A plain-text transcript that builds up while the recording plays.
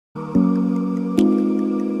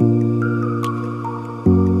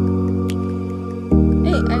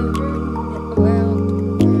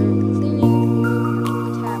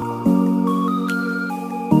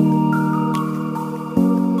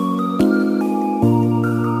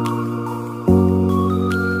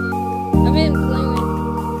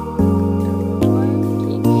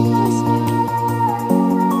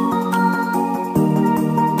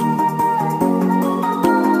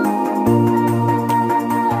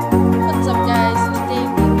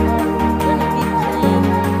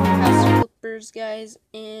series, guys,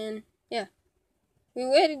 and yeah, we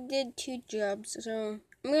already did 2 jobs, so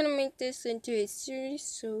I'm gonna make this into a series.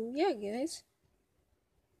 So yeah, guys.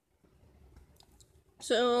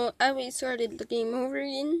 So I restarted the game over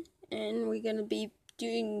again, and we're gonna be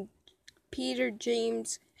doing Peter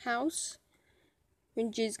James' house,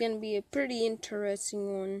 which is gonna be a pretty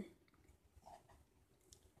interesting one.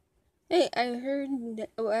 Hey, I heard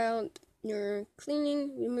about your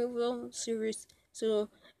cleaning removal service, so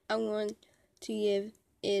I want to give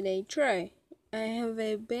it a try. I have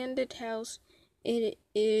a bandit house. It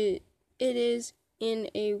is in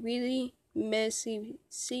a really messy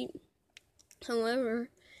state. However,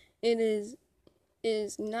 it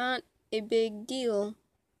is not a big deal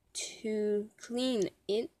to clean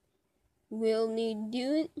it. Will you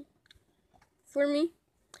do it for me?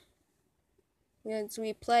 Let's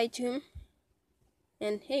reply to him.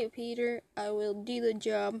 And hey, Peter, I will do the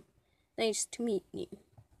job. Nice to meet you.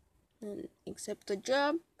 And accept the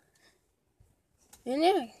job. And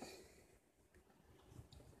yeah.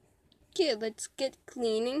 Okay, let's get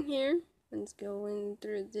cleaning here. Let's go in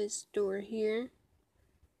through this door here.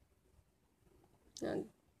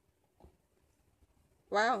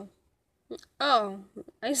 Wow. Oh,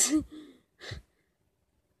 I see.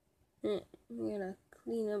 I'm gonna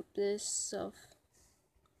clean up this stuff.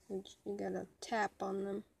 You gotta tap on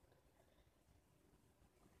them.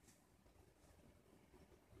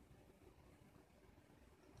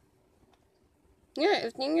 Yeah,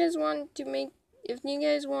 if you guys want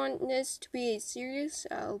this to be a series,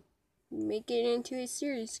 I'll make it into a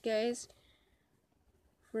series, guys.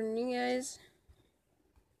 For you guys.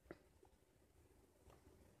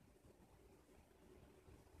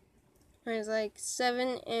 There's like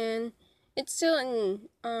 7, and it's still in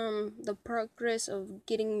the progress of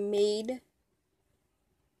getting made.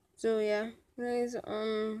 So yeah, guys,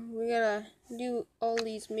 we gotta do all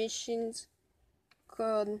these missions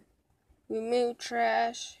called remove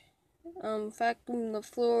trash, vacuum the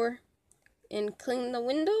floor, and clean the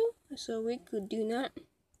window. So we could do that.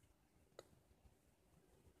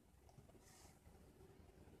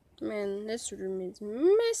 Man, this room is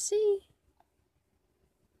messy.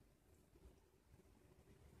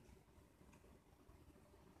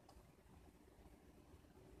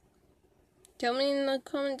 Tell me in the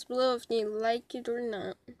comments below if you like it or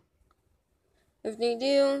not. If they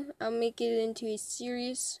do, I'll make it into a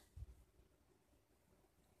series.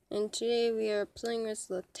 And today we are playing with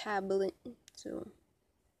the tablet, so.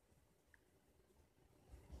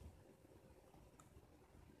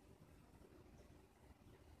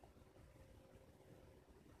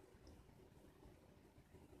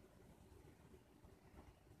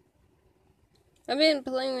 I've been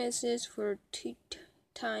playing with this for 2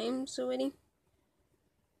 times already.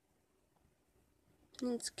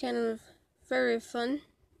 It's kind of very fun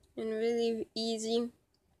and really easy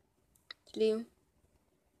to do.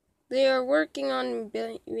 They are working on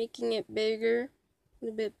making it bigger, a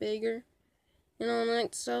bit bigger, and all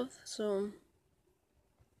that stuff, so.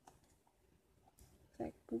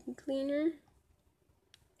 Vacuum cleaner.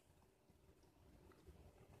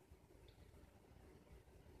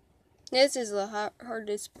 This is the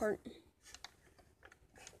hardest part.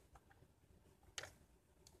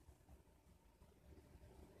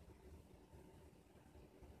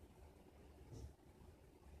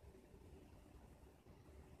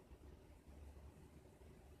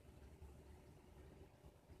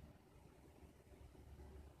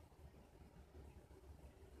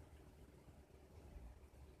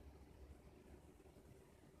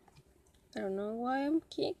 I don't know why I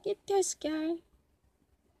can't get this guy.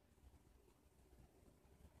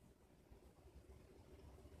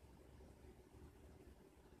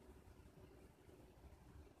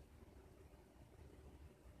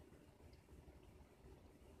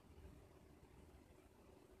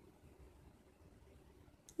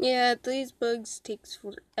 Yeah, these bugs takes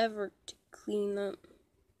forever to clean up.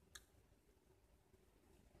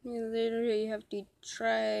 You literally have to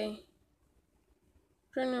try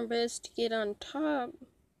our best to get on top,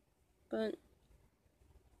 but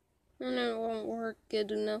then it won't work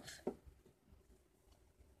good enough.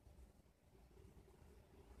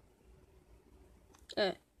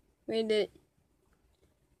 We did it.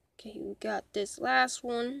 Okay, we got this last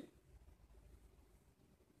one.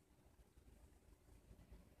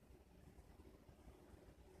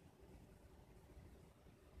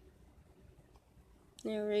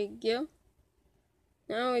 There we go.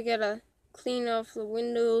 Now we gotta clean off the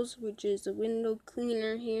windows, which is the window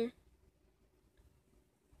cleaner here.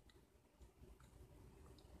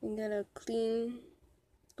 We gotta clean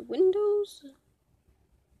the windows.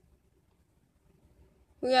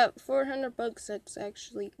 We got 400 bucks, that's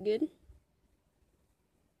actually good.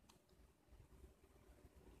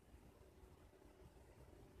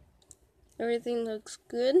 everything looks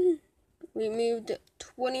good. We moved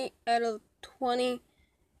 20 out of 20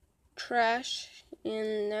 trash,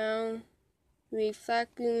 and now we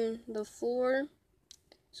vacuum the floor,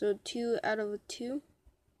 so 2 out of 2.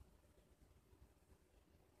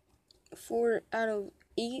 4 out of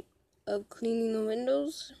 8 of cleaning the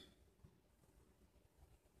windows.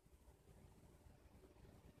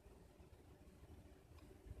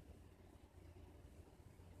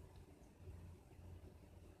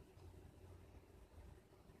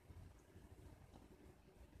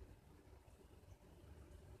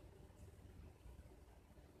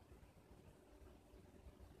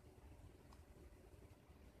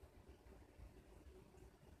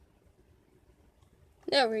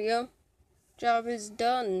 There we go. Job is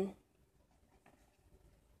done.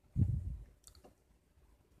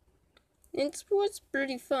 It was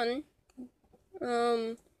pretty fun.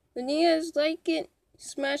 When you guys like it,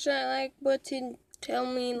 smash that like button. Tell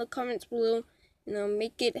me in the comments below, and I'll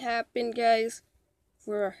make it happen, guys.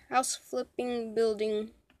 For a house flipping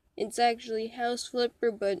building. It's actually House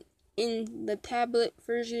Flipper, but in the tablet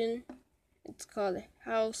version, it's called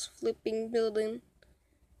House Flipping Building.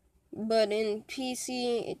 But in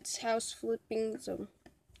PC, it's House Flipping, so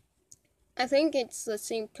I think it's the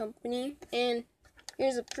same company. And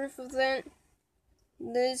here's a proof of that.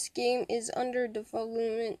 This game is under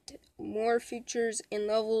development. More features and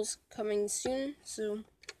levels coming soon, so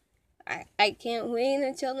I can't wait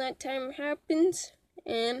until that time happens.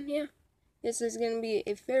 And yeah, this is going to be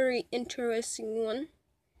a very interesting one.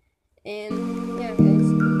 And yeah,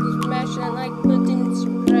 guys, smash that like button.